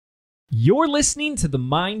You're listening to the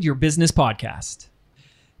Mind Your Business podcast.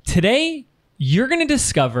 Today, you're going to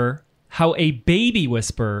discover how a baby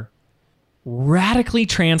whisperer radically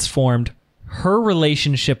transformed her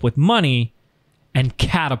relationship with money and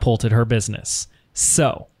catapulted her business.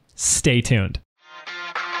 So, stay tuned.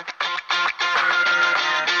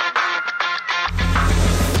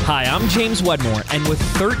 Hi, I'm James Wedmore, and with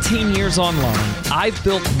 13 years online, I've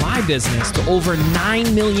built my business to over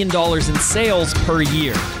 $9 million in sales per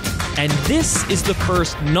year. And this is the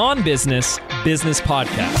first non-business business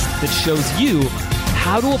podcast that shows you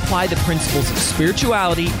how to apply the principles of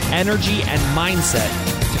spirituality, energy, and mindset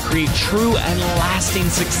to create true and lasting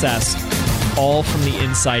success, all from the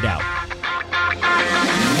inside out.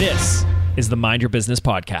 This is the Mind Your Business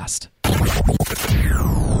podcast.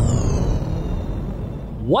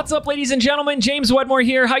 What's up, ladies and gentlemen? James Wedmore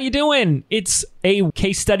here. How you doing? It's a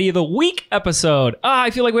case study of the week episode. I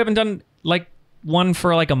feel like we haven't done one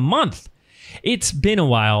for a month. It's been a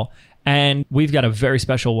while, and we've got a very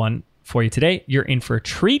special one for you today. You're in for a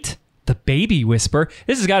treat. The Baby Whisperer.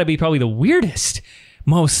 This has got to be probably the weirdest,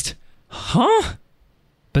 most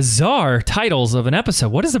bizarre titles of an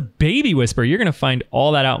episode. What is a Baby Whisperer? You're going to find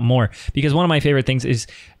all that out more, because one of my favorite things is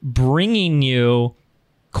bringing you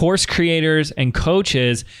course creators and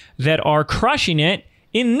coaches that are crushing it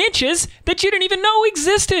in niches that you didn't even know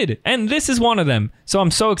existed. And this is one of them. So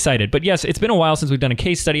I'm so excited. But yes, it's been a while since we've done a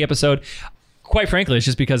case study episode. Quite frankly, it's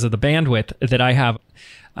just because of the bandwidth that I have.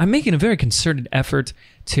 I'm making a very concerted effort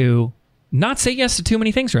to not say yes to too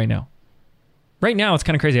many things right now. Right now, it's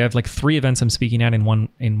kind of crazy. I have 3 events I'm speaking at in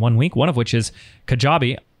one week, one of which is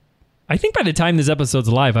Kajabi. I think by the time this episode's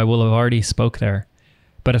live, I will have already spoke there.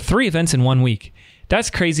 But 3 events in 1 week. That's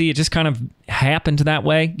crazy. It just kind of happened that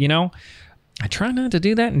way, you know? I try not to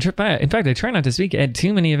do that. In fact, I try not to speak at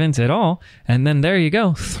too many events at all. And then there you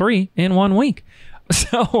go, 3 in 1 week.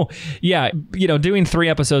 So yeah, doing 3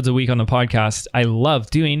 episodes a week on the podcast, I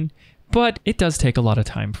love doing, but it does take a lot of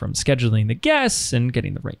time from scheduling the guests and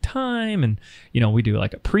getting the right time. And, we do a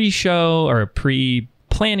pre-show or a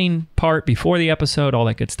pre-planning part before the episode, all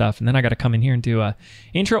that good stuff. And then I got to come in here and do a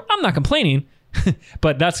intro. I'm not complaining.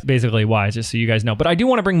 But that's basically why, just so you guys know. But I do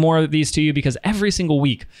want to bring more of these to you, because every single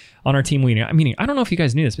week on our team meeting, I don't know if you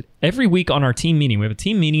guys knew this, but every week on our team meeting, we have a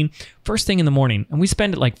team meeting first thing in the morning, and we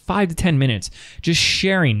spend 5 to 10 minutes just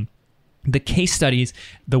sharing the case studies,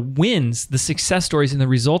 the wins, the success stories, and the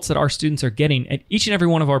results that our students are getting at each and every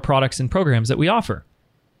one of our products and programs that we offer.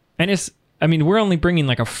 And we're only bringing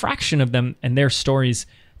a fraction of them and their stories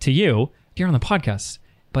to you here on the podcast.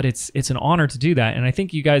 But it's an honor to do that. And I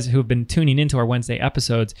think you guys who have been tuning into our Wednesday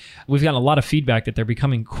episodes, we've gotten a lot of feedback that they're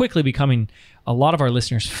quickly becoming a lot of our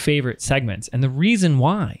listeners' favorite segments. And the reason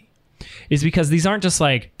why is because these aren't just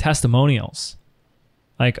testimonials.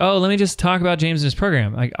 Let me just talk about James and his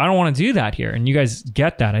program. I don't want to do that here. And you guys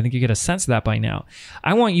get that. I think you get a sense of that by now.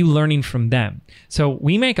 I want you learning from them. So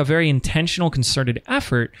we make a very intentional, concerted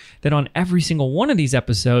effort that on every single one of these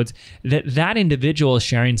episodes, that individual is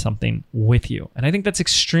sharing something with you. And I think that's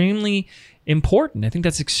extremely important. I think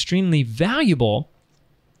that's extremely valuable,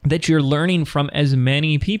 that you're learning from as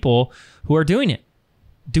many people who are doing it,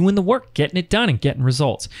 doing the work, getting it done, and getting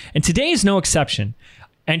results. And today is no exception.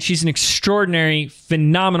 And she's an extraordinary,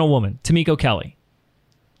 phenomenal woman, Tamiko Kelly.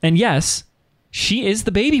 And yes, she is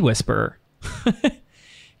the Baby Whisperer.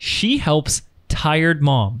 She helps tired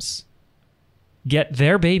moms get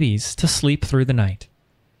their babies to sleep through the night.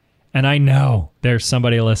 And I know there's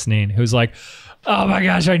somebody listening who's like, oh my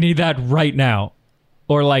gosh, I need that right now.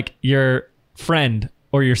 Or your friend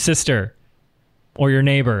or your sister or your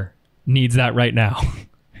neighbor needs that right now.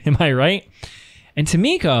 Am I right? And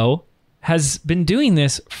Tamiko has been doing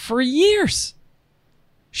this for years.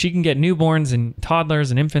 She can get newborns and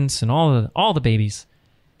toddlers and infants and all the babies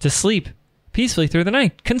to sleep peacefully through the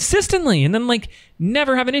night consistently, and then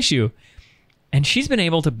never have an issue. And she's been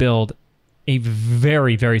able to build a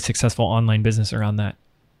very, very successful online business around that.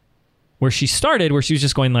 Where she started, where she was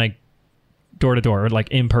just going door to door, or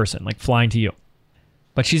in person, flying to you.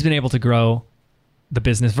 But she's been able to grow the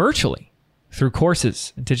business virtually through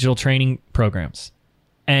courses and digital training programs.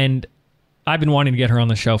 And I've been wanting to get her on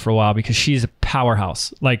the show for a while, because she's a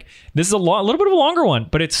powerhouse. This is a little bit of a longer one,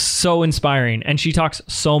 but it's so inspiring. And she talks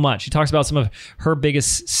so much. She talks about some of her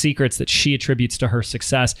biggest secrets that she attributes to her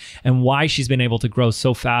success and why she's been able to grow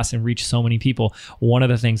so fast and reach so many people. One of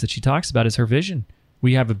the things that she talks about is her vision.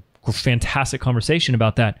 We have a fantastic conversation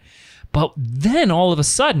about that. But then all of a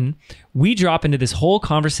sudden, we drop into this whole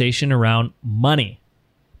conversation around money.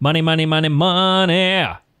 Money, money, money, money.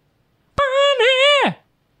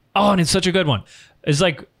 Oh, and it's such a good one. It's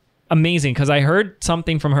amazing because I heard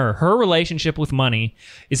something from her. Her relationship with money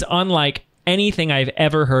is unlike anything I've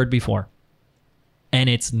ever heard before. And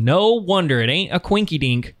it's no wonder it ain't a quinky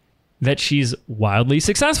dink that she's wildly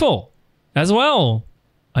successful as well.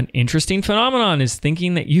 An interesting phenomenon is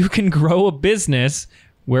thinking that you can grow a business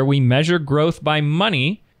where we measure growth by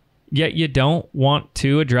money, yet you don't want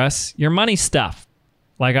to address your money stuff.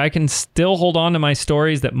 Like, I can still hold on to my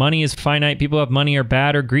stories that money is finite. People who have money are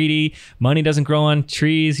bad or greedy. Money doesn't grow on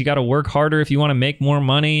trees. You got to work harder if you want to make more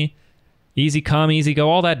money. Easy come, easy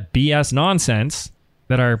go. All that BS nonsense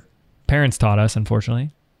that our parents taught us,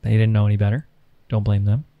 unfortunately. They didn't know any better. Don't blame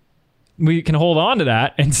them. We can hold on to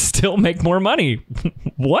that and still make more money.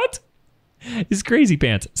 What? It's crazy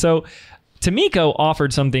pants. So Tomiko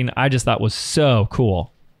offered something I just thought was so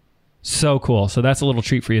cool. So cool. So that's a little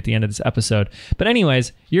treat for you at the end of this episode. But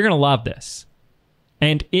anyways, you're going to love this.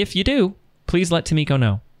 And if you do, please let Tomiko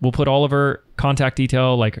know. We'll put all of her contact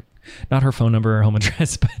detail, like not her phone number or home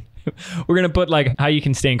address, but we're going to put like how you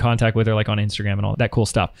can stay in contact with her, like on Instagram and all that cool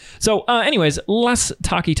stuff. So anyways, less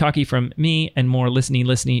talky from me and more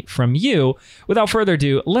listening from you. Without further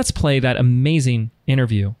ado, let's play that amazing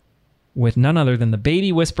interview with none other than the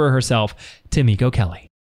baby whisperer herself, Tomiko Kelly.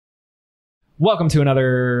 Welcome to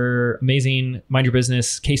another amazing Mind Your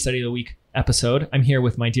Business Case Study of the Week episode. I'm here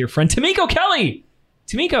with my dear friend, Tomiko Kelly.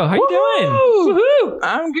 Tomiko, how you doing? Woohoo!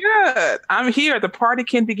 I'm good. I'm here. The party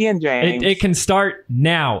can begin, James. It can start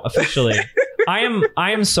now, officially. I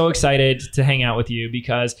am so excited to hang out with you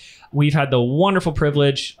because we've had the wonderful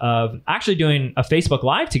privilege of actually doing a Facebook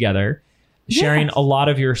Live together, sharing a lot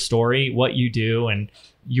of your story, what you do, and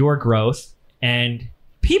your growth. And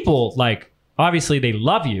people, like, obviously they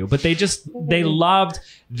love you, but they loved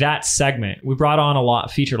that segment. We brought on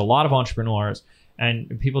featured a lot of entrepreneurs,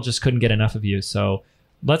 and people just couldn't get enough of you. So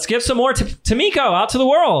let's give some more to Tomiko out to the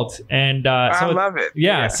world. And I love it.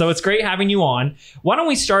 Yeah. So it's great having you on. Why don't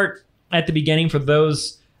we start at the beginning for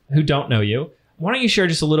those who don't know you? Why don't you share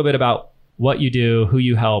just a little bit about what you do, who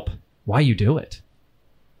you help, why you do it?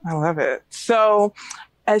 I love it. So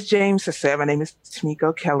as James has said, my name is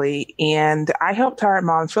Tomiko Kelly, and I help tired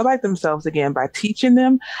moms feel like themselves again by teaching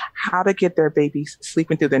them how to get their babies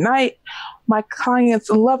sleeping through the night. My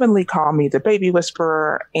clients lovingly call me the baby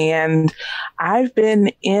whisperer, and I've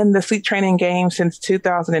been in the sleep training game since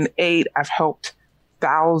 2008. I've helped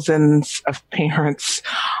thousands of parents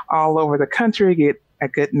all over the country get a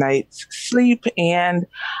good night's sleep, and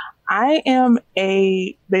I am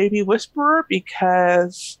a baby whisperer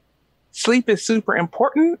because sleep is super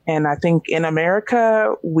important. And I think in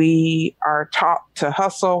America, we are taught to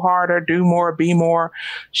hustle harder, do more, be more,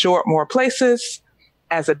 show up more places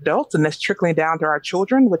as adults. And that's trickling down to our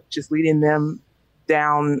children, which is leading them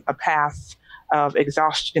down a path of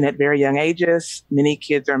exhaustion at very young ages. Many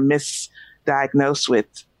kids are misdiagnosed with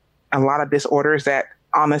a lot of disorders that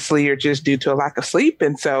honestly are just due to a lack of sleep.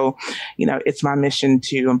 And so, it's my mission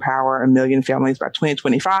to empower 1 million families by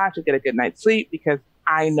 2025 to get a good night's sleep, because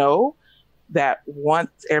I know that once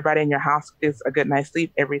everybody in your house gets a good night's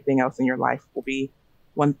sleep, everything else in your life will be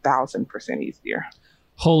 1,000% easier.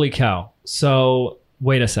 Holy cow. So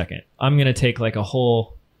wait a second. I'm going to take like a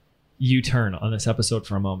whole U-turn on this episode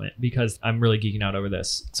for a moment because I'm really geeking out over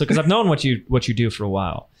this. So, because I've known what you do for a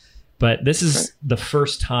while, but this is the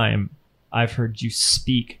first time I've heard you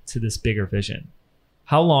speak to this bigger vision.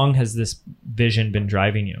 How long has this vision been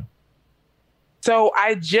driving you? So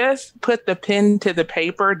I just put the pen to the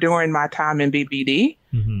paper during my time in BBD.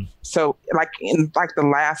 Mm-hmm. So in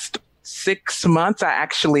the last 6 months, I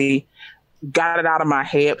actually got it out of my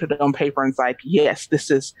head, put it on paper, and it's like, yes, this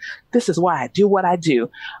is why I do what I do.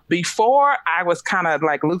 Before, I was kind of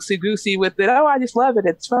like loosey-goosey with it. Oh, I just love it.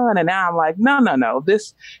 It's fun. And now I'm like, no.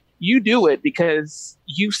 You do it because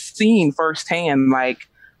you've seen firsthand like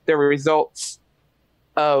the results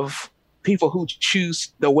of people who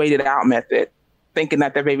choose the waited out method, thinking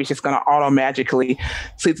that their baby's just going to auto-magically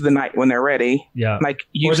sleep through the night when they're ready. Yeah. Like,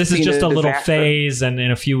 or this is just a little phase and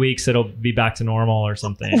in a few weeks it'll be back to normal or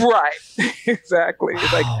something. Right. Exactly. Wow.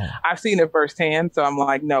 It's like, I've seen it firsthand. So I'm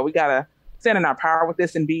like, no, we got to stand in our power with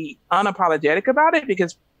this and be unapologetic about it,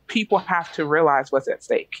 because people have to realize what's at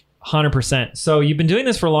stake. 100%. So you've been doing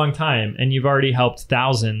this for a long time and you've already helped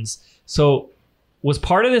thousands. So was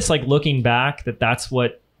part of this like looking back that's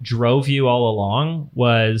what drove you all along,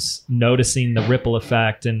 was noticing the ripple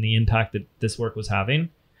effect and the impact that this work was having?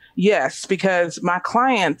 Yes, because my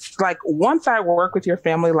clients, like, once I work with your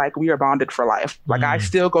family, like, we are bonded for life. Like, I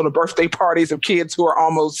still go to birthday parties of kids who are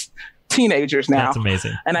almost teenagers now. That's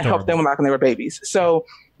amazing. And I help them like when they were babies. So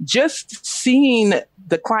just seeing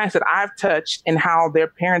the clients that I've touched and how their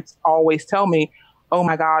parents always tell me, oh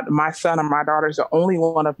my God, my son or my daughter is the only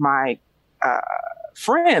one of my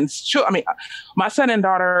friends. I mean, my son and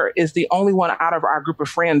daughter is the only one out of our group of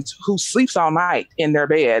friends who sleeps all night in their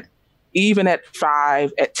bed, even at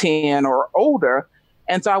 5, at 10 or older.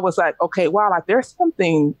 And so I was like, okay, wow, like there's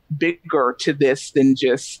something bigger to this than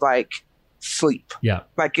just like sleep. Yeah.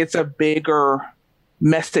 Like it's a bigger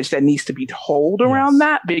message that needs to be told around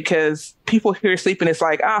that, because people hear sleep and it's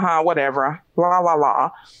like, whatever, blah, blah, blah.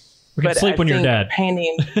 We can sleep when you're dead.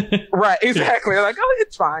 Painting, right, exactly. Like, oh,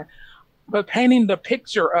 it's fine. But painting the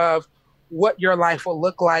picture of what your life will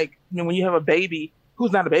look like when you have a baby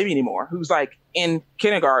who's not a baby anymore, who's like in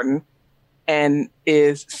kindergarten and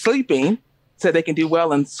is sleeping so they can do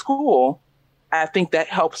well in school, I think that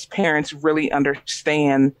helps parents really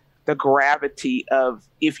understand the gravity of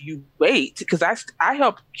if you wait, because I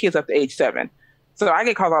help kids up to age 7. So I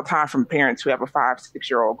get calls all the time from parents who have a 5,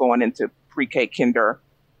 6-year-old going into pre-K, kinder,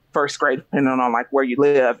 first grade, depending on like where you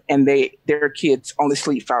live, and their kids only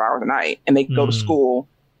sleep 5 hours a night, and they go to school,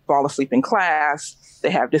 fall asleep in class,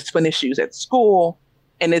 they have discipline issues at school,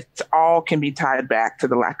 and it's all can be tied back to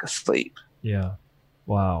the lack of sleep. Yeah.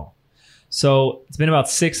 Wow. So it's been about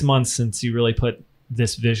 6 months since you really put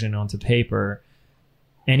this vision onto paper.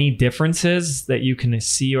 Any differences that you can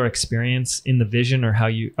see or experience in the vision or how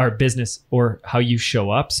you our business or how you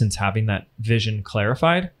show up since having that vision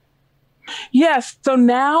clarified? Yes. So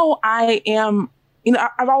now I am,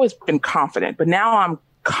 I've always been confident, but now I'm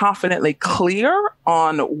confidently clear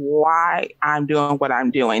on why I'm doing what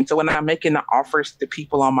I'm doing. So when I'm making the offers to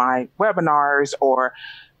people on my webinars or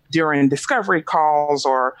during discovery calls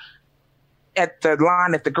or at the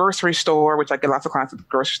line at the grocery store, which I get lots of clients at the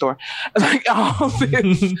grocery store, like all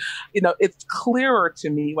this, it's clearer to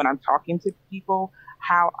me when I'm talking to people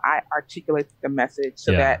how I articulate the message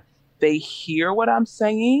so that they hear what I'm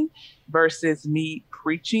saying versus me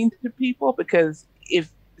preaching to people. Because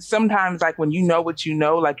if sometimes like when you know what you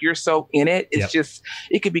know, like you're so in it, it's just,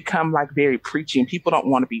 it could become like very preaching. People don't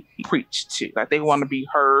want to be preached to, like they want to be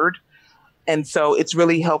heard. And so it's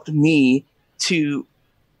really helped me to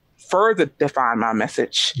further define my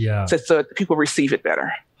message so that people receive it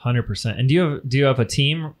better. 100%. And do you have a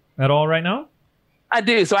team at all right now? I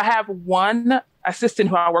do. So I have one assistant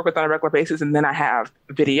who I work with on a regular basis, and then I have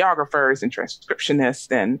videographers and transcriptionists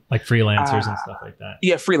and like freelancers and stuff like that.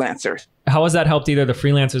 Yeah, freelancers. How has that helped either the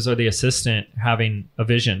freelancers or the assistant having a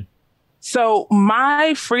vision? So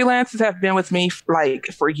my freelancers have been with me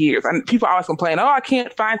for years, and people always complain, "Oh, I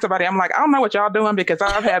can't find somebody." I'm like, I don't know what y'all doing because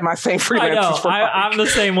I've had my same freelancers. I'm the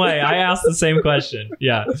same way. I asked the same question.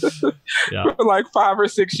 Yeah, for like 5 or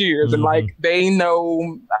 6 years, and like they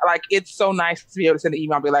know, like it's so nice to be able to send an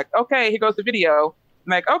email and be like, "Okay, here goes the video."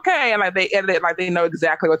 I'm like, okay, and like they edit it, like they know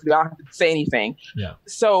exactly what to do. I don't have to say anything. Yeah.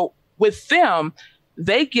 So with them,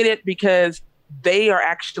 they get it because they are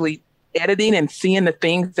actually editing and seeing the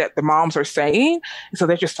things that the moms are saying. So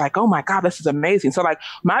they're just like, oh my God, this is amazing. So like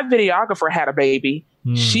my videographer had a baby.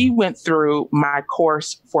 She went through my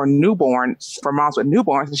course for newborns, for moms with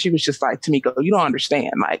newborns. And she was just like, Tamiko, you don't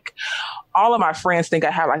understand. Like all of my friends think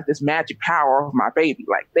I have like this magic power over my baby.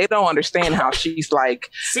 Like they don't understand how she's like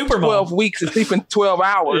super 12 mom. Weeks and sleeping 12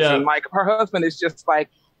 hours. Yeah. And like her husband is just like,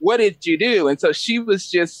 what did you do? And so she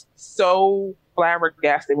was just so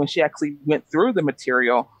flabbergasted when she actually went through the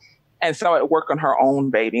material and saw it work on her own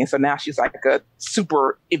baby. And so now she's like a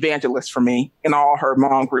super evangelist for me in all her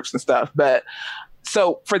mom groups and stuff. But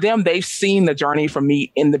so for them, they've seen the journey from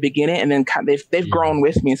me in the beginning, and then they've grown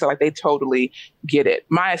with me. And so like they totally get it.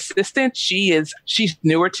 My assistant, she's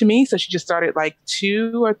newer to me. So she just started like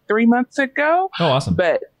 2 or 3 months ago. Oh, awesome.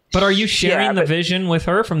 But are you sharing the vision with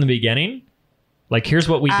her from the beginning? Like, here's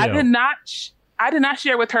what we do. I did not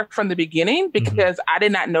share with her from the beginning because I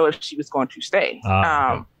did not know if she was going to stay.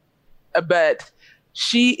 Okay. But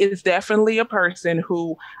she is definitely a person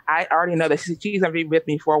who I already know that she's going to be with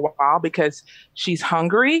me for a while because she's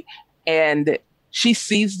hungry and she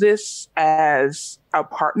sees this as a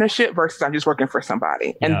partnership versus I'm just working for somebody.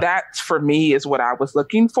 Yeah. And that for me is what I was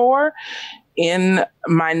looking for in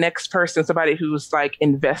my next person, somebody who's like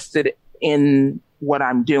invested in what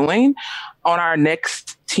I'm doing. On our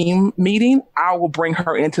next team meeting, I will bring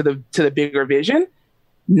her into the bigger vision.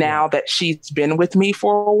 Now that she's been with me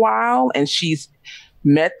for a while and she's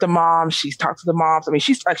met the moms, she's talked to the moms. I mean,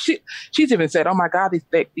 she's even said, "Oh my God,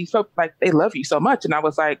 these folks, like, they love you so much." And I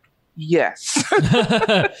was like, yes.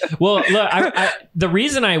 Well, look, the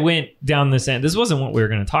reason I went down this end, this wasn't what we were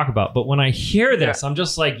going to talk about, but when I hear this, I'm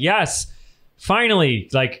just like, yes, finally,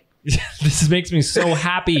 like this makes me so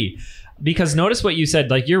happy. Because notice what you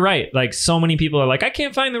said, like, you're right. Like so many people are like, I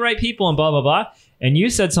can't find the right people and blah, blah, blah. And you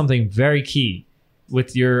said something very key.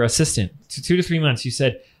 with your assistant, 2 to 3 months, you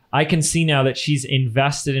said, I can see now that she's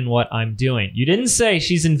invested in what I'm doing. You didn't say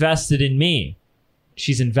she's invested in me.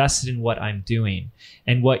 She's invested in what I'm doing.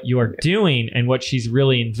 And what you're doing and what she's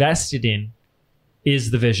really invested in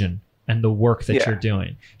is the vision and the work that you're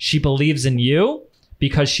doing. She believes in you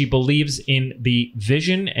because she believes in the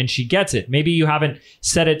vision and she gets it. Maybe you haven't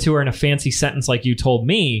said it to her in a fancy sentence like you told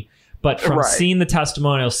me, but from seeing the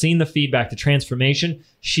testimonial, seeing the feedback, the transformation,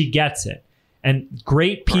 she gets it. And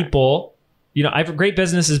great people, you know, great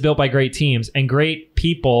business is built by great teams, and great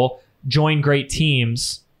people join great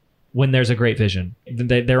teams when there's a great vision.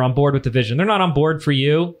 They're on board with the vision. They're not on board for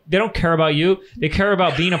you. They don't care about you. They care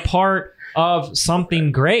about being a part of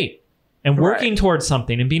something great and working towards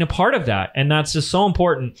something and being a part of that. And that's just so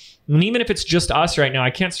important. And even if it's just us right now,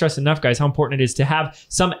 I can't stress enough, guys, how important it is to have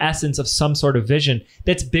some essence of some sort of vision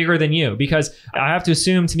that's bigger than you. Because I have to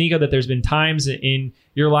assume, Tamika, that there's been times in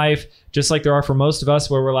your life, just like there are for most of us,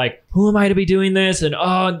 where we're like, who am I to be doing this? And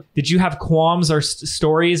did you have qualms or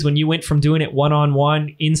stories when you went from doing it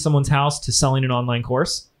one-on-one in someone's house to selling an online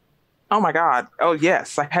course? Oh my God. Oh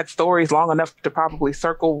yes. I had stories long enough to probably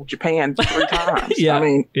circle Japan 3 times.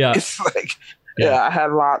 It's like, I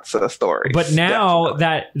had lots of stories. But now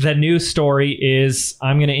that the new story is,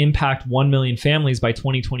 I'm going to impact 1 million families by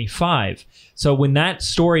 2025. So when that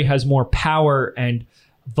story has more power and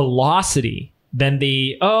velocity than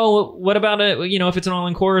what about it? You know, if it's an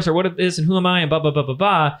online course, or what if this and who am I and blah, blah, blah, blah,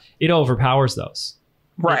 blah, it overpowers those.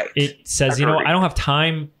 Right. It says, you know, I don't have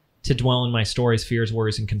time to dwell in my stories, fears,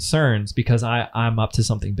 worries, and concerns because I'm up to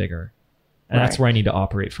something bigger. And that's where I need to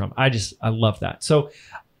operate from. I love that. So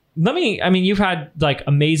you've had like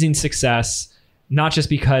amazing success, not just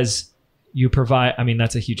because you provide,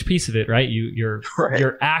 that's a huge piece of it, right? You're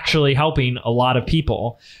actually helping a lot of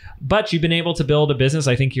people, but you've been able to build a business.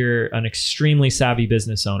 I think you're an extremely savvy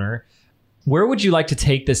business owner. Where would you like to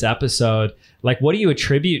take this episode? Like, what do you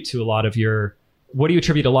attribute a lot of your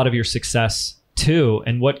success to,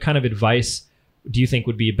 and what kind of advice do you think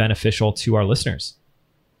would be beneficial to our listeners?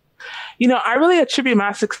 You know, I really attribute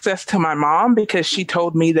my success to my mom, because she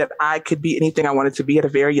told me that I could be anything I wanted to be at a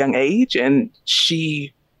very young age. And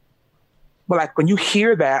like when you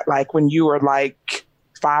hear that, like when you were like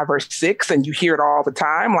 5 or 6 and you hear it all the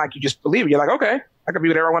time, like you just believe it. You're like, okay, I could be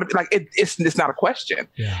whatever I want to be. Like it's not a question.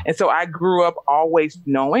 Yeah. And so I grew up always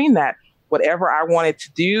knowing that whatever I wanted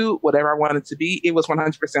to do, whatever I wanted to be, it was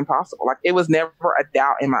 100% possible. Like it was never a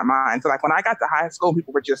doubt in my mind. So like when I got to high school,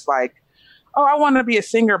 people were just like, oh, I want to be a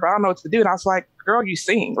singer, but I don't know what to do. And I was like, girl, you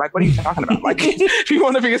sing. Like, what are you talking about? Like, if you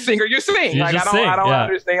want to be a singer, you sing. Like, I don't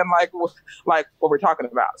understand like what we're talking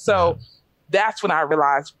about. So that's when I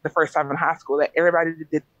realized the first time in high school that everybody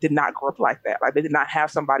did not grow up like that. Like they did not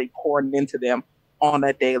have somebody pouring into them on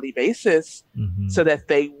a daily basis so that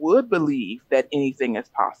they would believe that anything is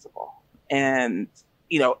possible. And,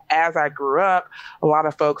 you know, as I grew up, a lot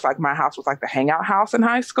of folks, like my house was like the hangout house in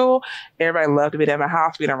high school. Everybody loved to be at my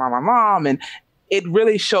house, being around my mom. And it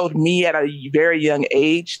really showed me at a very young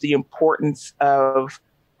age the importance of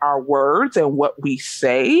our words and what we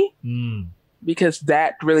say, because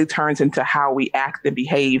that really turns into how we act and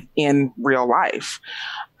behave in real life.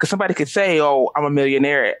 Because somebody could say, oh, I'm a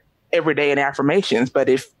millionaire every day in affirmations. But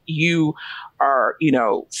if you are, you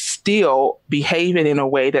know, still behaving in a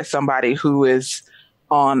way that somebody who is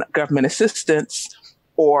on government assistance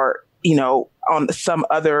or, you know, on some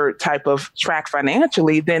other type of track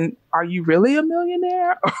financially, then are you really a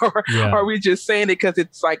millionaire? Or are we just saying it because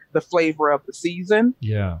it's like the flavor of the season?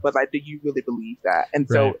 Yeah. But like, do you really believe that? And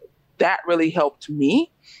so that really helped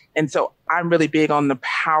me. And so I'm really big on the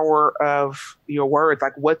power of your words,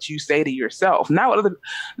 like what you say to yourself. Not what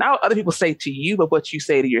other people say to you, but what you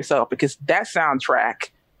say to yourself, because that soundtrack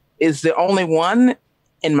is the only one,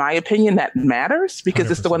 in my opinion, that matters, because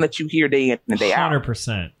 100%. It's the one that you hear day in and day out.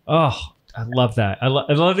 100%. Oh, I love that. I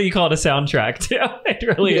love that you call it a soundtrack too.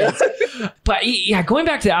 It really is. But yeah, going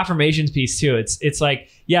back to the affirmations piece too, it's like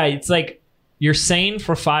you're saying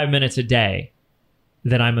for 5 minutes a day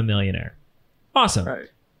that I'm a millionaire. Awesome. Right.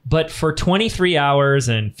 But for 23 hours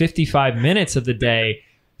and 55 minutes of the day,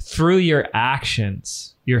 through your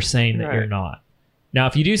actions, you're saying that you're not. Now,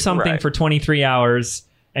 if you do something for 23 hours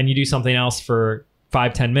and you do something else for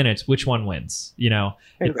 5-10 minutes, which one wins? You know,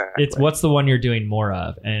 it's what's the one you're doing more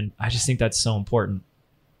of? And I just think that's so important.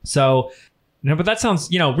 So, but that sounds,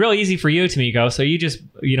 real easy for you, Tamiko. So you just,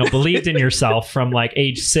 believed in yourself from like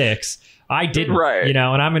age 6. I didn't, and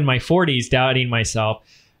I'm in my 40s doubting myself.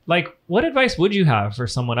 Like, what advice would you have for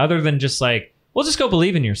someone other than just like, well, just go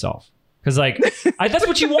believe in yourself? Because like, that's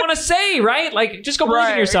what you want to say, right? Like, just go believe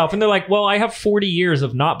in yourself. And they're like, well, I have 40 years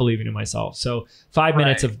of not believing in myself. So 5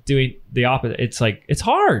 minutes of doing the opposite. It's like, it's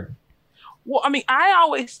hard. Well, I mean, I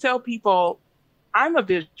always tell people I'm a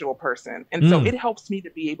visual person. And so it helps me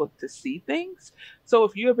to be able to see things. So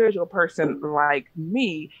if you're a visual person like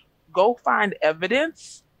me, go find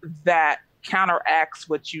evidence that counteracts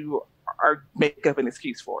what you are make up an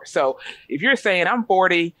excuse for. So if you're saying I'm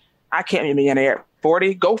 40, I can't be a millionaire at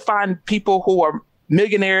 40, go find people who are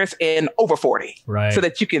millionaires and over 40, right? So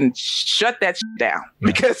that you can shut that shit down. Yeah.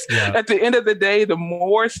 Because at the end of the day, the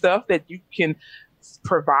more stuff that you can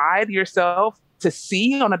provide yourself to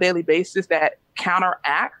see on a daily basis that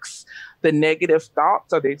counteracts the negative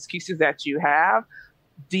thoughts or the excuses that you have,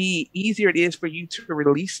 the easier it is for you to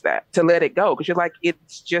release that, to let it go. Because you're like,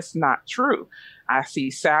 it's just not true. I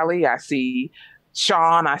see Sally, I see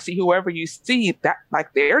Sean, I see whoever you see that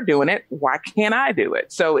like they're doing it. Why can't I do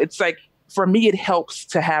it? So it's like, for me, it helps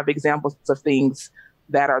to have examples of things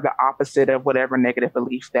that are the opposite of whatever negative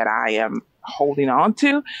belief that I am holding on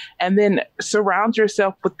to. And then surround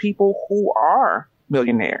yourself with people who are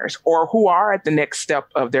millionaires or who are at the next step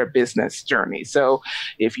of their business journey. So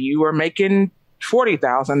if you are making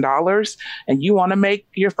 $40,000 and you want to make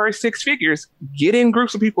your first six figures, get in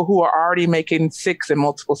groups of people who are already making six and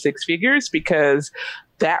multiple six figures, because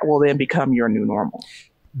that will then become your new normal.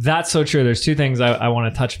 That's so true. There's two things I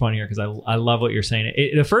want to touch upon here because I love what you're saying.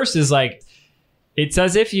 The first is like, it's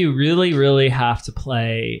as if you really, really have to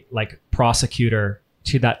play like prosecutor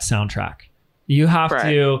to that soundtrack. You have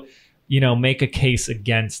to, make a case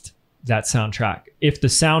against that soundtrack. If the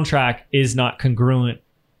soundtrack is not congruent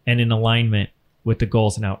and in alignment with the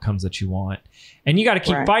goals and outcomes that you want. And you got to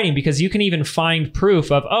keep fighting, because you can even find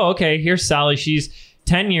proof of, oh, okay, here's Sally. She's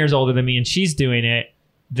 10 years older than me and she's doing it.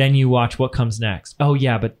 Then you watch what comes next. Oh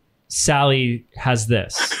yeah, but Sally has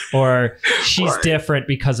this, or she's different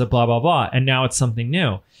because of blah, blah, blah. And now it's something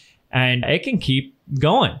new, and it can keep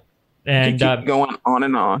going. And keep going on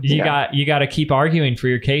and on. You got to keep arguing for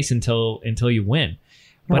your case until you win.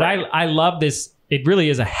 But I love this. It really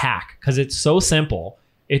is a hack because it's so simple.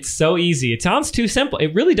 It's so easy. It sounds too simple.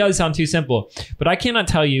 It really does sound too simple, but I cannot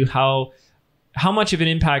tell you how much of an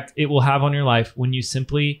impact it will have on your life when you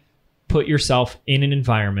simply put yourself in an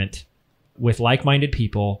environment with like-minded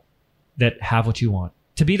people that have what you want.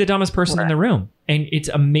 To be the dumbest person in the room. And it's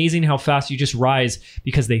amazing how fast you just rise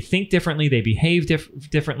because they think differently, they behave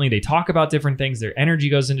differently, they talk about different things, their energy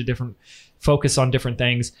goes into different focus on different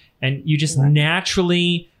things, and you just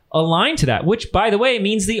naturally align to that, which, by the way,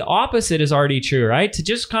 means the opposite is already true, right? To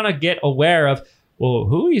just kind of get aware of, well,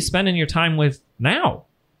 who are you spending your time with now?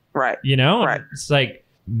 Right. It's like,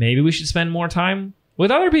 maybe we should spend more time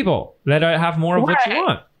with other people that have more of what you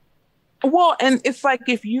want. Well, and it's like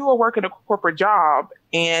if you are working a corporate job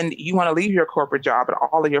and you want to leave your corporate job and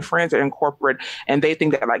all of your friends are in corporate and they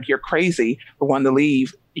think that like you're crazy for wanting to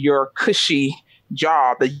leave your cushy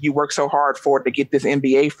job that you work so hard for to get this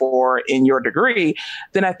MBA for in your degree,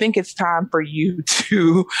 then I think it's time for you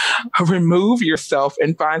to remove yourself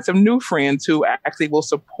and find some new friends who actually will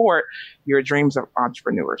support your dreams of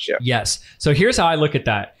entrepreneurship. Yes. So here's how I look at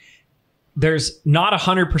that. There's not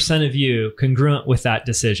 100% of you congruent with that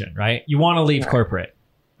decision, right? You want to leave corporate.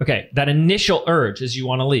 Okay, that initial urge is you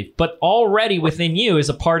want to leave. But already within you is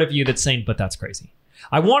a part of you that's saying, but that's crazy.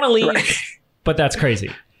 I want to leave, but that's crazy.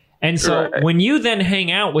 And so when you then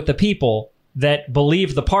hang out with the people that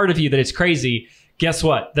believe the part of you that it's crazy, guess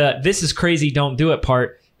what? The this is crazy, don't do it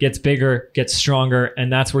part gets bigger, gets stronger,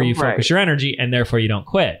 and that's where you focus your energy, and therefore you don't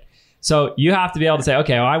quit. So you have to be able to say,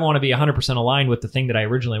 okay, well, I want to be 100% aligned with the thing that I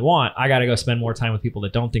originally want. I got to go spend more time with people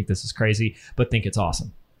that don't think this is crazy, but think it's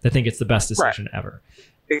awesome. That think it's the best decision ever.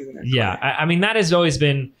 Exactly. Yeah. I mean, that has always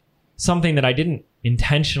been something that I didn't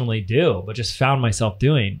intentionally do, but just found myself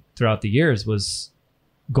doing throughout the years, was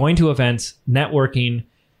going to events, networking,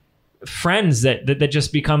 friends that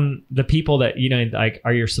just become the people that, like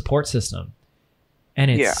are your support system. And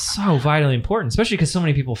it's so vitally important, especially because so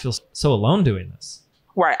many people feel so alone doing this.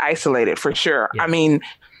 Right. Isolated for sure. Yeah. I mean,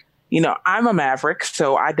 I'm a maverick,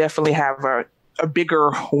 so I definitely have a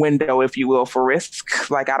bigger window, if you will, for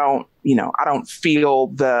risk. Like I don't feel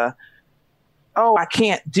the, I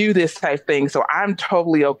can't do this type thing. So I'm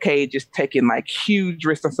totally okay just taking like huge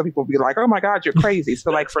risks. And some people be like, oh my God, you're crazy. So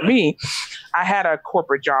like for me, I had a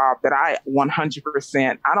corporate job that I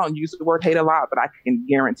 100%, I don't use the word hate a lot, but I can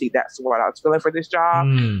guarantee that's what I was feeling for this job.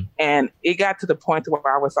 And it got to the point where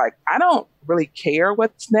I was like, I don't really care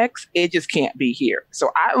what's next. It just can't be here.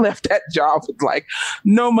 So I left that job with like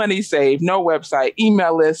no money saved, no website,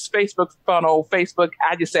 email list, Facebook funnel, Facebook.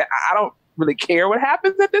 I just said, I don't really care what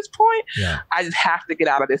happens at this point. Yeah. I just have to get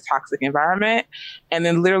out of this toxic environment. And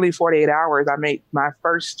then literally 48 hours, I made my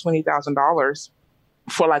first $20,000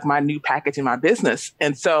 for like my new package in my business.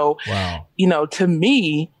 And so, wow. To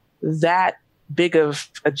me, that big of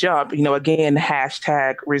a jump, again,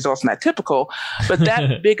 hashtag results not typical, but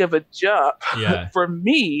that big of a jump for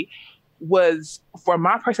me was, for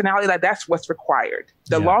my personality, like that's what's required.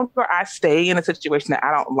 The longer I stay in a situation that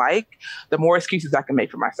I don't like, the more excuses I can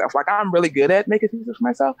make for myself. Like I'm really good at making excuses for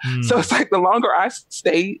myself. So it's like the longer I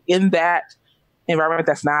stay in that environment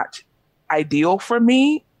that's not ideal for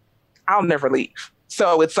me, I'll never leave.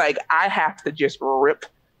 So it's like I have to just rip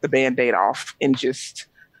the Band-Aid off and just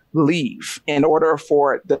leave in order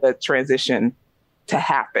for the transition to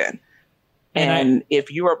happen. And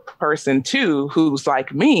if you're a person too who's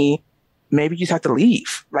like me, maybe you just have to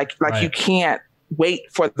leave. Like you can't wait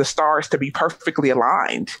for the stars to be perfectly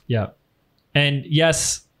aligned. Yeah. And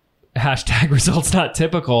yes, hashtag results not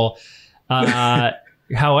typical.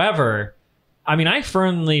 However, I mean, I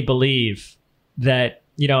firmly believe that,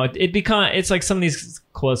 it's like some of these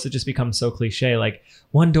quotes that just become so cliche, like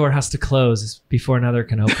one door has to close before another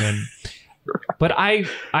can open. But I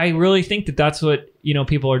really think that that's what,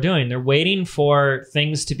 people are doing. They're waiting for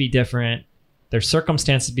things to be different, their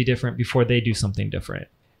circumstances to be different before they do something different.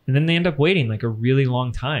 And then they end up waiting like a really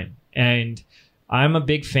long time. And I'm a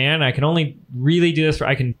big fan. I can only really do this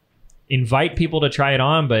I can invite people to try it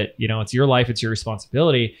on, but it's your life, it's your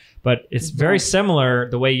responsibility. But it's very similar,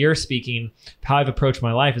 the way you're speaking, how I've approached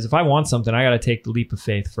my life is if I want something, I got to take the leap of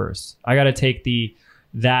faith first. I got to take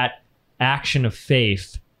that action of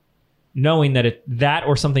faith, knowing that that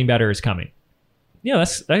or something better is coming.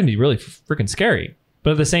 That can be really freaking scary.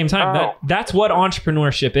 But at the same time, that's what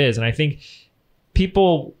entrepreneurship is. And I think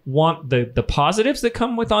people want the positives that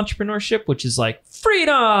come with entrepreneurship, which is like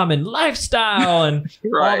freedom and lifestyle and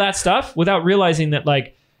all that stuff, without realizing that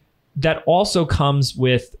like that also comes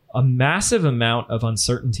with a massive amount of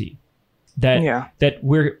uncertainty. That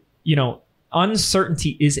we're,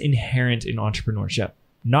 uncertainty is inherent in entrepreneurship.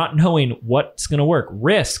 Not knowing what's going to work,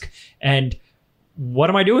 risk, and what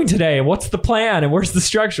am I doing today? And what's the plan? And where's the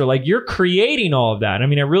structure? Like you're creating all of that. I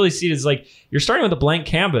mean, I really see it as like you're starting with a blank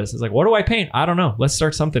canvas. It's like, what do I paint? I don't know. Let's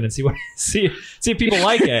start something and see if people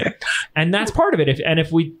like it. And that's part of it.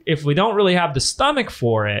 If we don't really have the stomach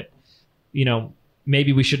for it,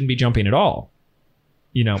 maybe we shouldn't be jumping at all.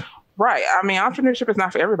 Right. I mean, entrepreneurship is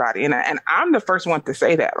not for everybody. And I'm the first one to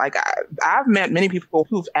say that. Like I've met many people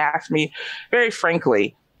who've asked me very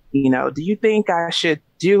frankly, do you think I should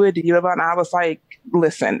do it? And I was like,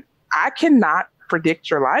 listen, I cannot predict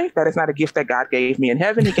your life. That is not a gift that God gave me in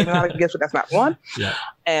heaven. He gave me a lot of gifts, but that's not one. Yeah.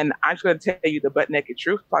 And I'm just going to tell you the butt naked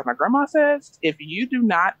truth. Like my grandma says, if you do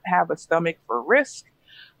not have a stomach for risk,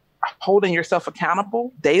 holding yourself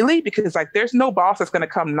accountable daily, because like there's no boss that's going to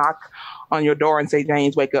come knock on your door and say,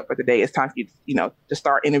 James, wake up for the day. It's time for you, to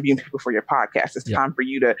start interviewing people for your podcast. It's time for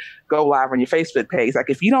you to go live on your Facebook page.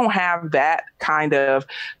 Like if you don't have that kind of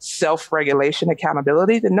self-regulation,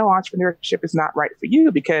 accountability, then no, entrepreneurship is not right for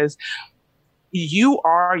you, because you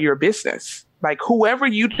are your business. Like whoever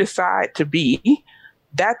you decide to be,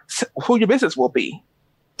 that's who your business will be.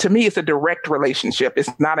 To me, it's a direct relationship. It's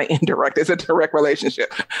not an indirect. It's a direct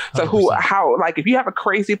relationship. So if you have a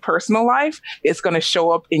crazy personal life, it's going to show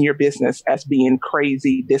up in your business as being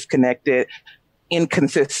crazy, disconnected,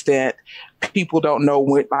 inconsistent. People don't know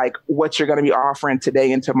what you're going to be offering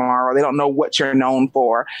today and tomorrow. They don't know what you're known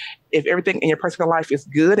for. If everything in your personal life is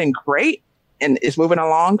good and great and is moving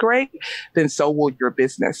along great, then so will your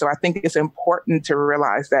business. So I think it's important to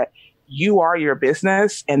realize that you are your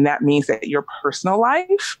business, and that means that your personal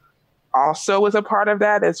life also is a part of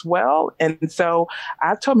that as well. And so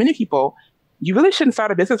I've told many people, you really shouldn't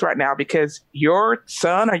start a business right now, because your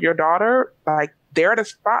son or your daughter, like they're at a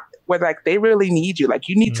spot where like they really need you. Like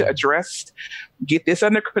you need to get this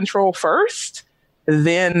under control first,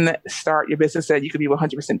 then start your business so that you can be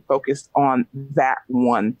 100% focused on that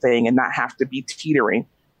one thing and not have to be teetering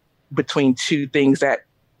between two things that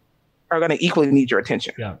are going to equally need your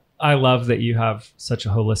attention. Yeah. I love that you have such a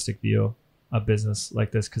holistic view of business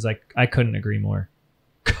like this, because I couldn't agree more.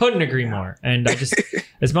 More. And I just,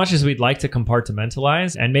 as much as we'd like to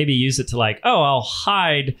compartmentalize and maybe use it to like, I'll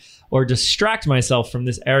hide or distract myself from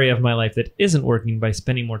this area of my life that isn't working by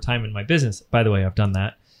spending more time in my business. By the way, I've done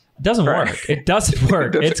that. It doesn't work. It doesn't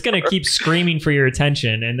work. It's going to keep screaming for your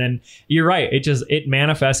attention. And then you're right. It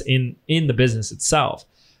manifests in the business itself.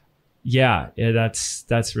 Yeah,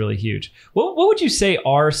 that's really huge. What would you say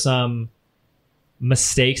are some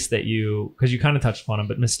mistakes that because you kind of touched upon them,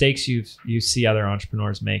 but mistakes you see other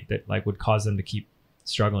entrepreneurs make that like would cause them to keep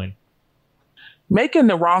struggling? making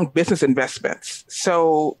the wrong business investments.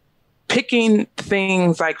 So picking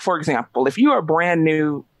things like, for example, if you are brand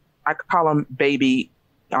new, I call them baby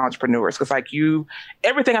entrepreneurs, because like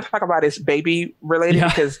everything I talk about is baby related,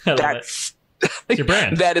 because that's your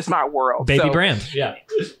brand. That is my world. Baby brand. Yeah.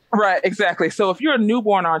 Right. Exactly. So if you're a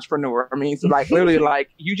newborn entrepreneur, I mean, so like literally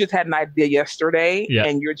like you just had an idea yesterday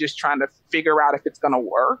and you're just trying to figure out if it's going to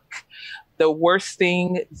work. The worst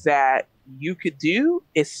thing that you could do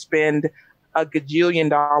is spend a gajillion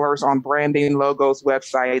dollars on branding, logos,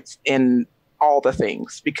 websites, and all the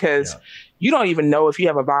things, because you don't even know if you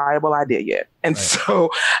have a viable idea yet. And so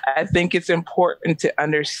I think it's important to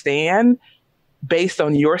understand, based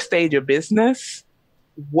on your stage of business,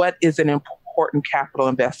 what is an important capital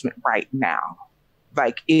investment right now?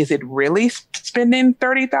 Like, is it really spending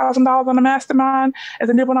 $30,000 on a mastermind as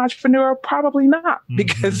a newborn entrepreneur? Probably not,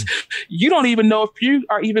 because you don't even know if you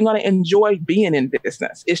are even going to enjoy being in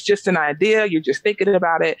business. It's just an idea. You're just thinking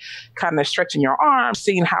about it, kind of stretching your arms,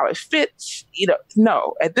 seeing how it fits.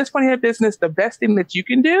 No, at this point in your business, the best thing that you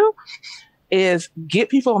can do is get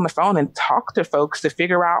people on the phone and talk to folks to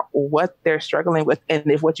figure out what they're struggling with and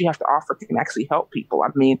if what you have to offer can actually help people.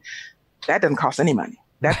 I mean, that doesn't cost any money.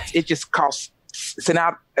 It just costs send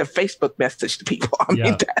out a Facebook message to people. I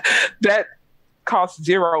mean, that costs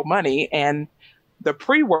zero money, and the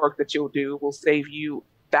pre-work that you'll do will save you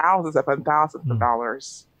thousands upon thousands of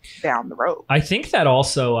dollars down the road. I think that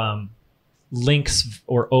also links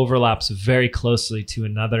or overlaps very closely to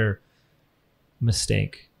another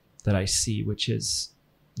mistake that I see, which is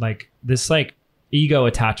like this like ego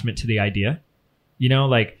attachment to the idea,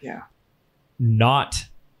 not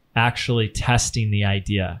actually testing the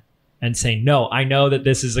idea and saying, no, I know that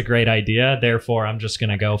this is a great idea, therefore I'm just going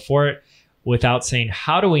to go for it, without saying,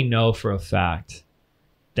 how do we know for a fact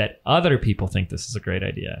that other people think this is a great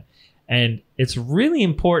idea? And it's really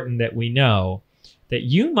important that we know that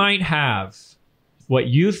you might have what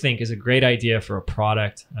you think is a great idea for a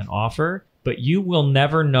product, an offer, but you will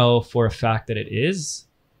never know for a fact that it is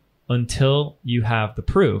until you have the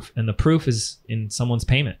proof. And the proof is in someone's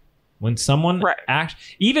payment. When someone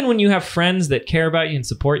even when you have friends that care about you and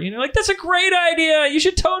support you, and they're like, that's a great idea, you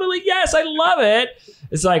should totally, yes, I love it.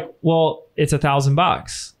 It's like, well, it's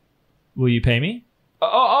 $1,000. Will you pay me?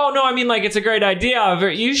 Oh no, I mean, like, it's a great idea,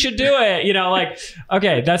 you should do it. Like,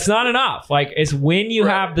 okay, that's not enough. Like, it's when you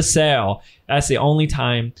have the sale, that's the only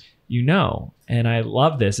time you know. And I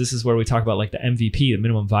love this. This is where we talk about like the MVP, the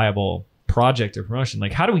minimum viable project or promotion.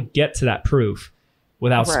 Like, how do we get to that proof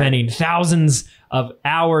without spending thousands of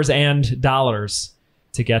hours and dollars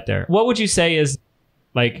to get there? What would you say is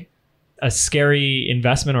like a scary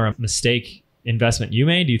investment or a mistake investment you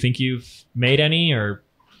made? Do you think you've made any, or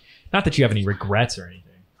not that you have any regrets or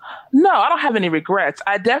anything? No, I don't have any regrets.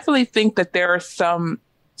 I definitely think that there are some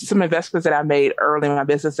investments that I made early in my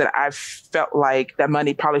business that I felt like that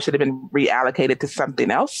money probably should have been reallocated to something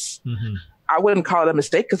else. I wouldn't call it a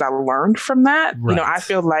mistake because I learned from that. Right. I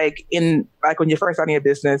feel like when you're first starting a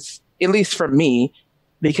business, at least for me,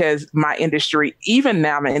 because my industry, even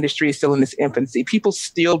now, my industry is still in its infancy. People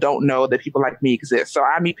still don't know that people like me exist. So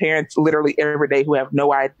I meet parents literally every day who have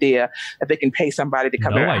no idea that they can pay somebody to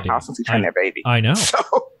come to their house and train their baby. I know.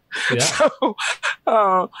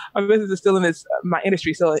 My business is still my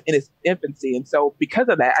industry is still in its infancy. And so because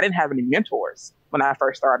of that, I didn't have any mentors when I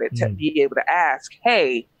first started to be able to ask,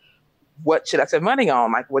 hey, what should I spend money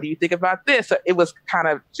on? Like, what do you think about this? So it was kind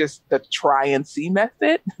of just the try and see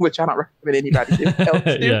method, which I don't recommend anybody else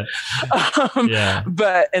do.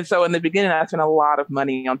 But so in the beginning, I spent a lot of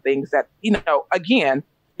money on things that, again,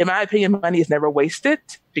 in my opinion, money is never wasted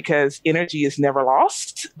because energy is never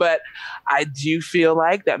lost. But I do feel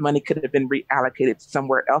like that money could have been reallocated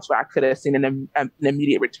somewhere else where I could have seen an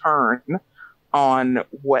immediate return on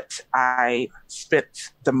what I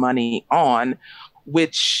spent the money on,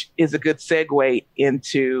 which is a good segue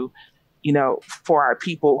into, for our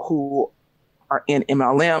people who are in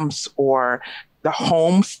MLMs or the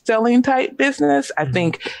home selling type business. I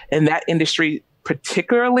think in that industry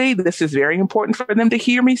particularly, this is very important for them to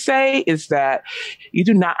hear me say, is that you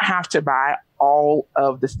do not have to buy all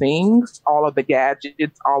of the things, all of the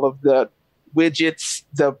gadgets, all of the widgets,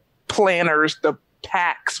 the planners, the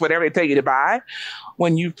packs, whatever they tell you to buy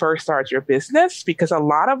when you first start your business, because a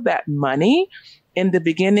lot of that money in the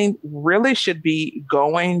beginning really should be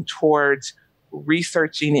going towards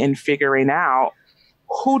researching and figuring out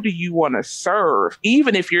who do you want to serve.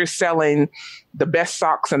 Even if you're selling the best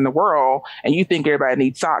socks in the world and you think everybody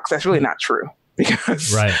needs socks, that's really not true,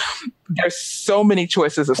 because there's so many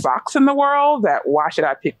choices of socks in the world that why should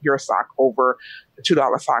I pick your sock over the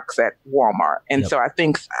 $2 socks at Walmart? And so I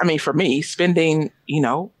think, for me, spending,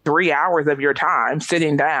 3 hours of your time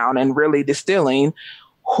sitting down and really distilling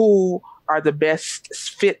who are the best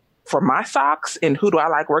fit for my socks and who do I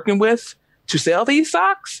like working with to sell these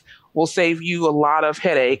socks will save you a lot of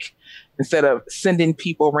headache instead of sending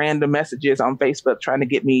people random messages on Facebook trying to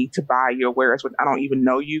get me to buy your wares when I don't even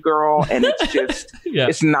know you, girl. And it's just,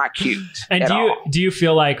 it's not cute. And do you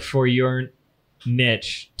feel like for your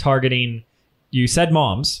niche targeting, you said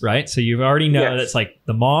moms, right? So you already know that it's like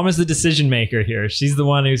the mom is the decision maker here. She's the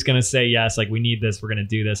one who's going to say, yes, like we need this. We're going to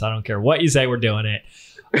do this. I don't care what you say, we're doing it.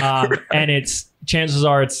 And chances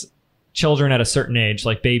are it's children at a certain age,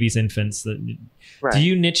 like babies, infants. Do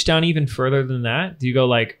you niche down even further than that? Do you go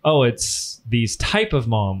like, oh, it's these type of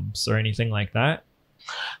moms or anything like that?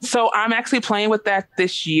 So I'm actually playing with that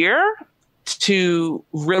this year to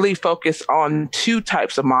really focus on two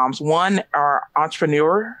types of moms. One are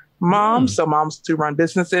entrepreneur moms, so moms who run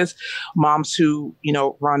businesses, moms who,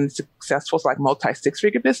 run successful, like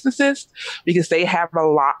multi-six-figure businesses, because they have a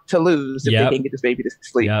lot to lose if they can get this baby to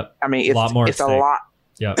sleep. It's a lot.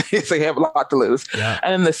 Yeah. So you have a lot to lose. Yeah.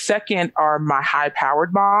 And then the second are my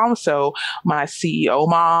high-powered moms. So my CEO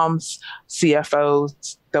moms,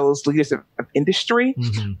 CFOs, those leaders of industry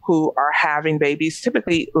who are having babies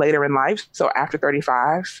typically later in life. So after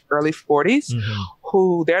 35, early 40s,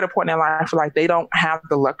 who they're at a point in their life where like they don't have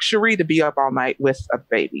the luxury to be up all night with a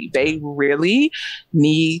baby. They really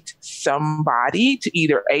need somebody to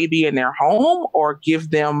either be in their home or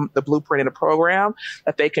give them the blueprint in a program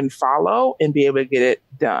that they can follow and be able to get it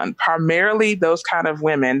done. Primarily those kind of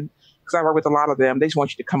women, because I work with a lot of them, they just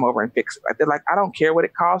want you to come over and fix it. Like, they're like, I don't care what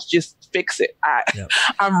it costs, just fix it.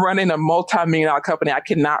 I'm running a multi-million-dollar company. I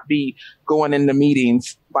cannot be going into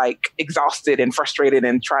meetings like exhausted and frustrated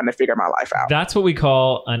and trying to figure my life out. That's what we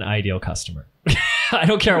call an ideal customer. I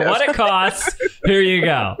don't care what it costs. Here you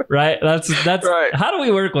go. Right. That's right. How do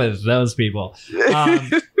we work with those people?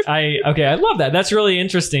 I love that. That's really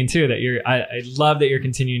interesting too, that I love that you're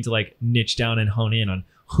continuing to like niche down and hone in on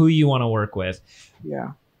who you want to work with.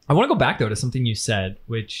 Yeah. I want to go back though to something you said,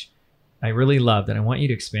 which I really loved, and I want you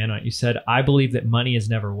to expand on it. You said, I believe that money is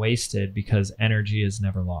never wasted because energy is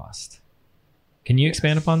never lost. Can you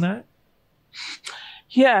expand upon that?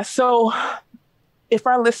 Yeah. So if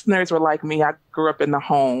our listeners were like me, I grew up in the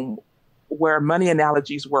home where money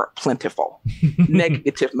analogies were plentiful.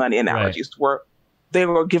 Negative money analogies were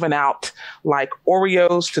given out like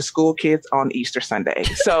Oreos to school kids on Easter Sunday.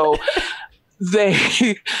 So they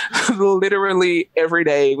literally every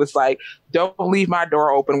day was like, don't leave my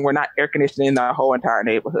door open. We're not air conditioning the whole entire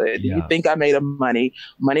neighborhood. Yeah. You think I made money?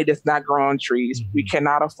 Money does not grow on trees. We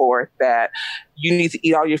cannot afford that. You need to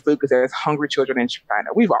eat all your food because there's hungry children in China.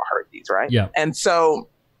 We've all heard these, right? Yeah. And so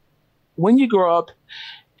when you grow up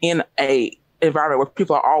in a environment where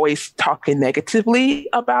people are always talking negatively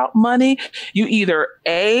about money, you either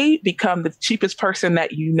become the cheapest person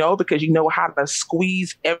that you know because you know how to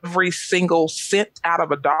squeeze every single cent out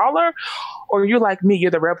of a dollar, or you're like me,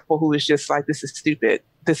 you're the rebel who is just like, this is stupid.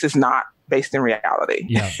 This is not based in reality.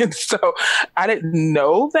 Yeah. And so I didn't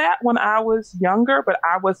know that when I was younger, but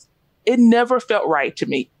it never felt right to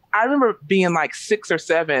me. I remember being like 6 or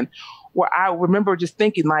 7 where I remember just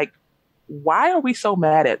thinking like, why are we so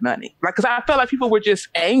mad at money? Like, because I felt like people were just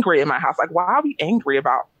angry in my house. Like, why are we angry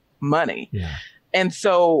about money? Yeah. And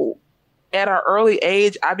so at our early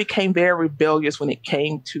age, I became very rebellious when it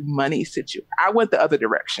came to money situation. I went the other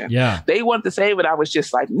direction. Yeah. They wanted to save it. I was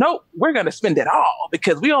just like, nope, we're going to spend it all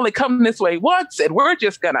because we only come this way once and we're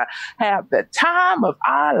just going to have the time of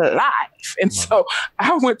our life. And so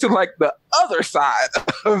I went to like the other side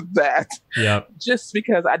of that. Yeah. Just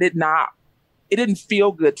because it didn't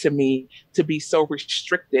feel good to me to be so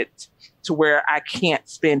restricted to where I can't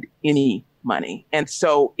spend any money. And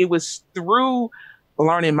so it was through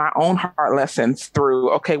learning my own hard lessons through,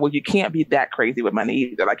 okay, well, you can't be that crazy with money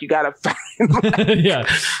either. Like, you got to find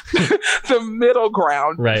the middle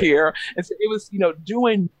ground here. And so it was,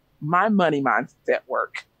 doing my money mindset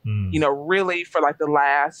work, really for like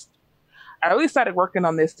I really started working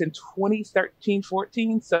on this in 2013,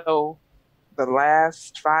 14. So the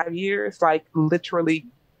last 5 years, like literally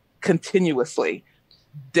continuously,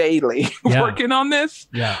 daily working on this.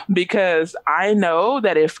 Yeah. Because I know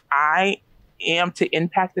that if I am to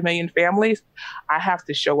impact 1 million families, I have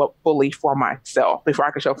to show up fully for myself before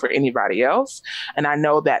I can show up for anybody else. And I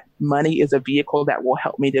know that money is a vehicle that will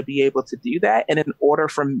help me to be able to do that. And in order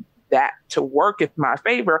for that to work in my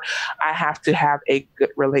favor, I have to have a good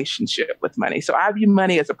relationship with money. So I view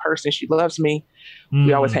money as a person. She loves me.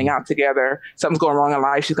 We always hang out together. Something's going wrong in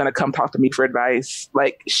life, she's going to come talk to me for advice.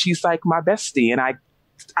 Like, she's like my bestie. And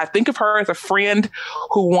I think of her as a friend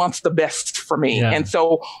who wants the best for me. Yeah. And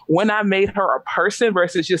so when I made her a person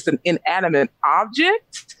versus just an inanimate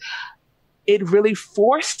object, it really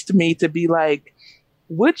forced me to be like,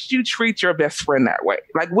 would you treat your best friend that way?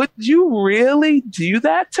 Like, would you really do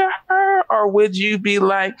that to her? Or would you be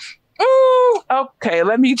like, okay,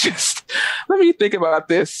 let me think about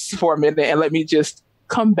this for a minute and let me just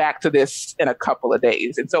come back to this in a couple of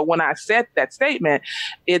days. And so when I said that statement,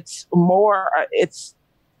 it's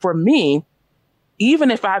for me,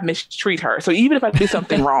 even if I mistreat her, so even if I do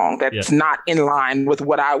something wrong that's not in line with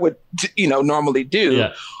what I would, normally do,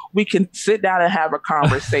 we can sit down and have a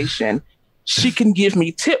conversation. She can give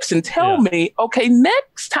me tips and tell me, okay,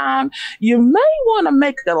 next time you may want to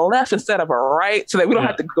make a left instead of a right so that we don't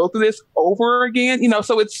have to go through this over again.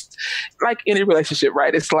 So it's like any relationship,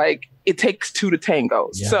 right? It's like it takes two to tango.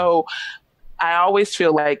 Yeah. So I always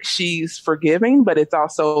feel like she's forgiving, but it's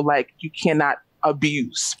also like you cannot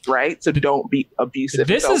abuse, right? So don't be abusive.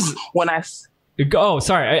 Oh,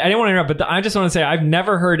 sorry. I didn't want to interrupt, but I just want to say I've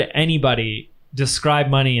never heard anybody describe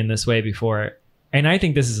money in this way before. And I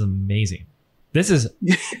think this is amazing. This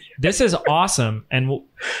is awesome. And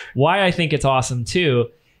why I think it's awesome too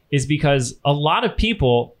is because a lot of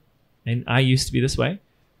people, and I used to be this way,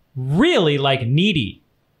 really like needy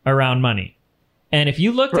around money. And if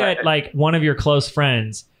you looked at like one of your close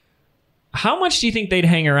friends, how much do you think they'd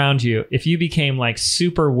hang around you if you became like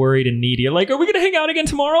super worried and needy? Like, are we going to hang out again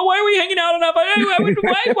tomorrow? Why are we hanging out enough?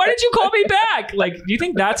 Why did you call me back? Like, do you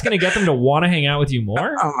think that's going to get them to want to hang out with you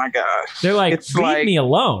more? Oh my gosh. They're like, leave me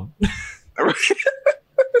alone.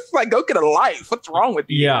 It's like, go get a life. What's wrong with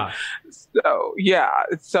you? Yeah.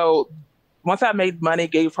 So once I made money,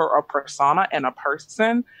 gave her a persona and a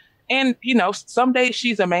person. And, some days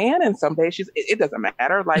she's a man and some days it doesn't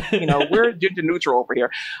matter. Like, we're gender neutral over here.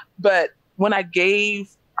 But when I gave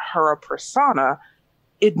her a persona,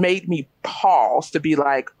 it made me pause to be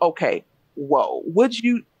like, okay, whoa, would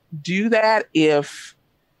you do that if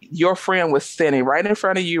your friend was standing right in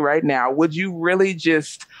front of you right now? Would you really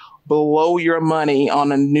just blow your money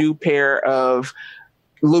on a new pair of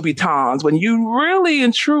Louboutins when you really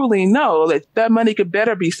and truly know that money could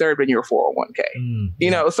better be served in your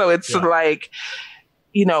 401k? So it's like,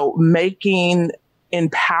 making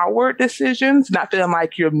empowered decisions, not feeling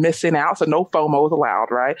like you're missing out. So no FOMO is allowed,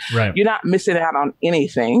 right? You're not missing out on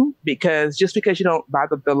anything because just because you don't buy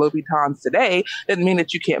the Louboutins today doesn't mean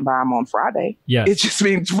that you can't buy them on Friday. Yes. It just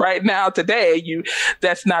means right now, today,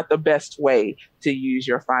 that's not the best way to use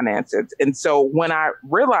your finances. And so when I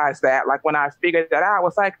realized that, like when I figured that out, I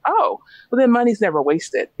was like, oh, well then money's never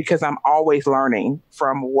wasted because I'm always learning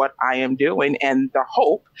from what I am doing. And the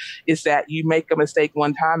hope is that you make a mistake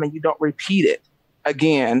one time and you don't repeat it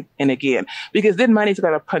again and again, because then money's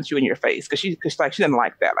going to punch you in your face because she didn't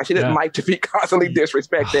like that. Like she didn't like to be constantly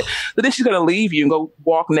disrespected. So then she's going to leave you and go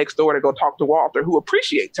walk next door to go talk to Walter, who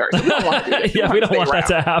appreciates her. So we don't want to do that. We don't want that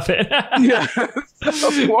to happen.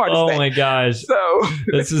 Oh my gosh. So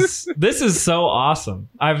this is so awesome.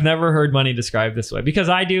 I've never heard money described this way because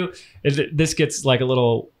I do. This gets like a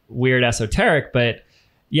little weird esoteric, but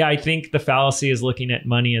yeah, I think the fallacy is looking at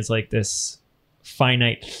money as like this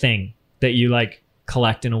finite thing that you like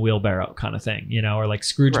collect in a wheelbarrow kind of thing, or like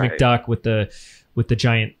Scrooge McDuck with the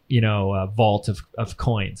giant, vault of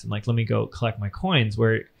coins and like, let me go collect my coins.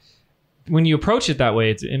 Where when you approach it that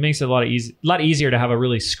way, it makes it a lot easier to have a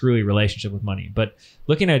really screwy relationship with money. But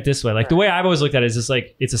looking at it this way, like the way I've always looked at it is just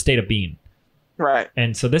like, it's a state of being. Right.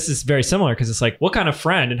 And so this is very similar because it's like, what kind of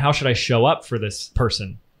friend and how should I show up for this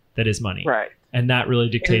person that is money? Right. And that really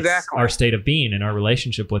dictates our state of being and our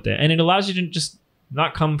relationship with it. And it allows you to just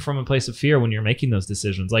not come from a place of fear when you're making those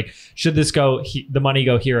decisions. Like, should this go, the money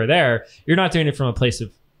go here or there? You're not doing it from a place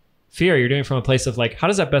of fear. You're doing it from a place of like, how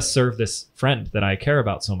does that best serve this friend that I care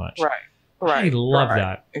about so much? Right. I love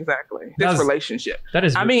that. Exactly. This relationship. That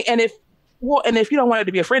is. I mean, and if you don't want it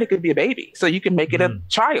to be a friend, it could be a baby. So you can make it a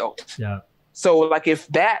child. Yeah. So like if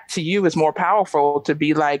that to you is more powerful to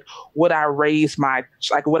be like, would I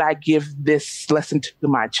give this lesson to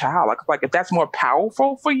my child? Like if that's more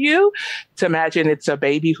powerful for you to imagine it's a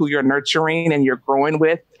baby who you're nurturing and you're growing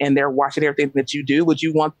with and they're watching everything that you do, would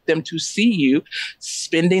you want them to see you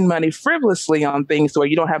spending money frivolously on things where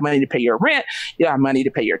you don't have money to pay your rent, you don't have money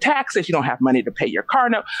to pay your taxes, you don't have money to pay your car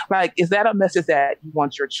note? Like, is that a message that you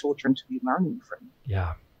want your children to be learning from?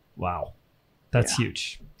 Yeah. Wow. That's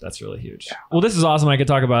huge. That's really huge. Yeah. Well, this is awesome. I could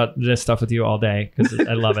talk about this stuff with you all day because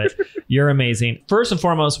I love it. You're amazing. First and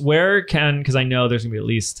foremost, because I know there's gonna be at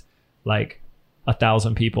least like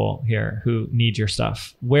 1,000 people here who need your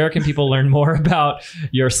stuff. Where can people learn more about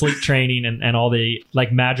your sleep training and all the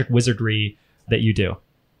like magic wizardry that you do?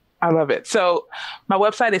 I love it. So my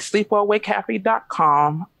website is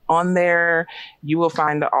sleepwellwakehappy.com. On there, you will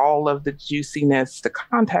find all of the juiciness to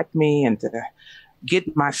contact me and to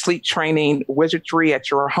get my sleep training wizardry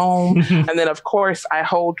at your home. And then, of course, I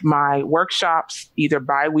hold my workshops either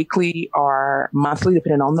bi-weekly or monthly,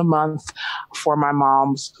 depending on the month, for my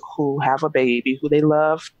moms who have a baby who they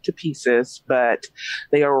love to pieces, but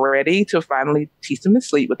they are ready to finally teach them to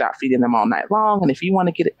sleep without feeding them all night long. And if you want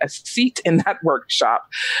to get a seat in that workshop,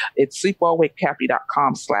 it's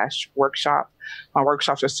sleepwellwakehappy.com/workshop. My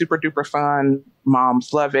workshops are super duper fun.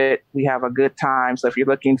 Moms love it. We have a good time. So if you're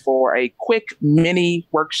looking for a quick mini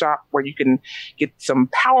workshop where you can get some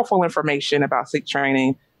powerful information about sleep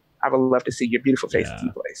training, I would love to see your beautiful faces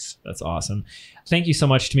in place. That's awesome. Thank you so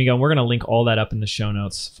much, Tamiko. And we're going to link all that up in the show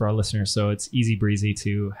notes for our listeners. So it's easy breezy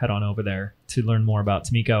to head on over there to learn more about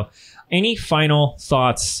Tamiko. Any final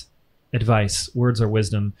thoughts, advice, words, or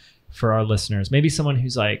wisdom for our listeners? Maybe someone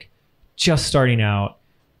who's like just starting out,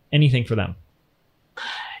 anything for them.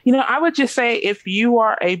 I would just say if you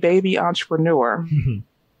are a baby entrepreneur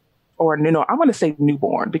or, I'm going to say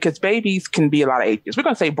newborn because babies can be a lot of ages. We're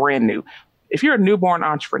going to say brand new. If you're a newborn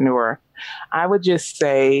entrepreneur, I would just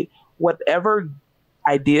say whatever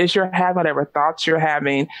ideas you're having, whatever thoughts you're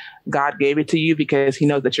having, God gave it to you because he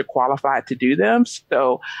knows that you're qualified to do them.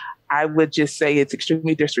 So I would just say it's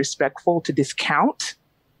extremely disrespectful to discount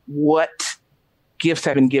what gifts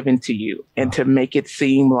have been given to you and to make it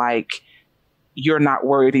seem like you're not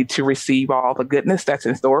worthy to receive all the goodness that's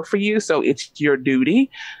in store for you. So it's your duty,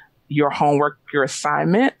 your homework, your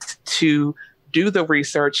assignment to do the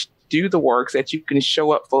research, do the work so that you can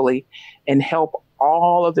show up fully and help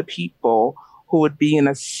all of the people who would be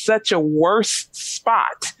in such a worse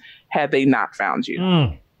spot had they not found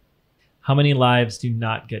you. How many lives do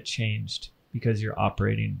not get changed because you're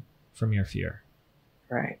operating from your fear?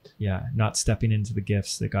 Right. Yeah. Not stepping into the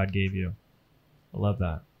gifts that God gave you. I love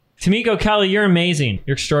that. Tamiko Kelly, you're amazing.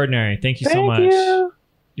 You're extraordinary. Thank you so much.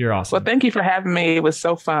 You're awesome. Well, thank you for having me. It was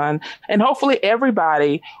so fun. And hopefully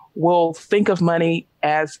everybody will think of money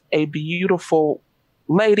as a beautiful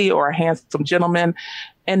lady or a handsome gentleman.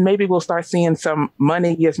 And maybe we'll start seeing some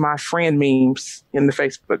money is my friend memes in the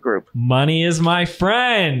Facebook group. Money is my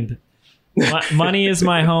friend. Money is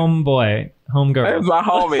my homeboy. Homegirl. That's my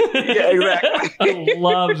homie. Yeah, exactly. I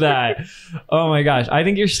love that. Oh my gosh. I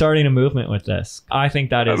think you're starting a movement with this. I think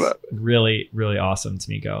that is really, really awesome,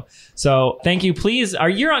 Tamiko. So thank you. Please, are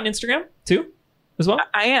you on Instagram too as well?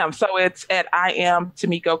 I am. So it's at I am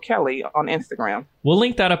Tamiko Kelly on Instagram. We'll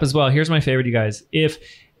link that up as well. Here's my favorite, you guys. If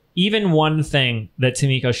even one thing that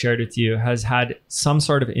Tamiko shared with you has had some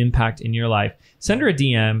sort of impact in your life, send her a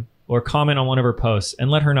DM or comment on one of her posts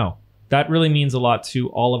and let her know. That really means a lot to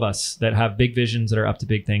all of us that have big visions that are up to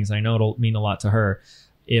big things. I know it'll mean a lot to her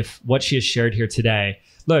if what she has shared here today.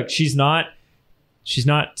 Look, she's not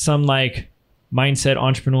some like mindset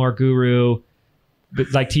entrepreneur guru,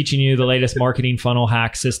 but like teaching you the latest marketing funnel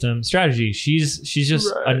hack system strategy. She's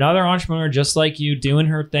just another entrepreneur just like you, doing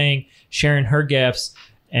her thing, sharing her gifts.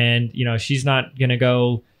 And she's not gonna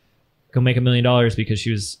go make $1 million because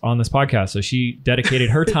she was on this podcast. So she dedicated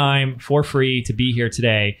her time for free to be here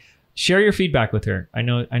today. Share your feedback with her. I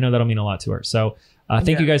know that'll mean a lot to her. So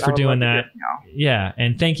thank you guys for doing that. Yeah.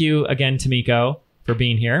 And thank you again, Tamiko, for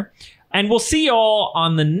being here. And we'll see you all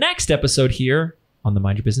on the next episode here on the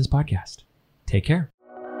Mind Your Business podcast. Take care.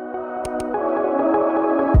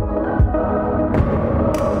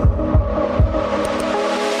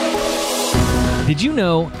 Did you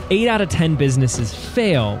know 8 out of 10 businesses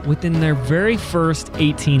fail within their very first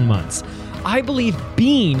 18 months? I believe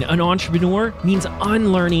being an entrepreneur means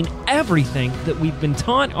unlearning everything that we've been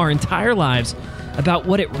taught our entire lives about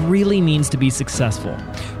what it really means to be successful,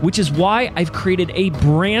 which is why I've created a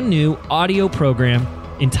brand new audio program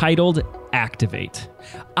entitled Activate.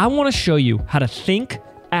 I want to show you how to think,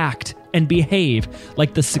 act, and behave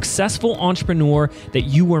like the successful entrepreneur that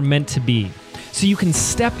you were meant to be, so you can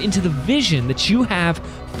step into the vision that you have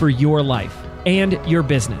for your life and your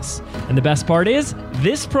business. And the best part is,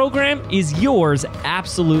 this program is yours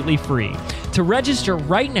absolutely free. To register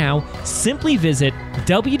right now, simply visit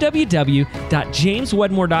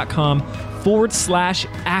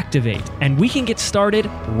www.jameswedmore.com/activate, and we can get started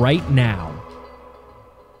right now.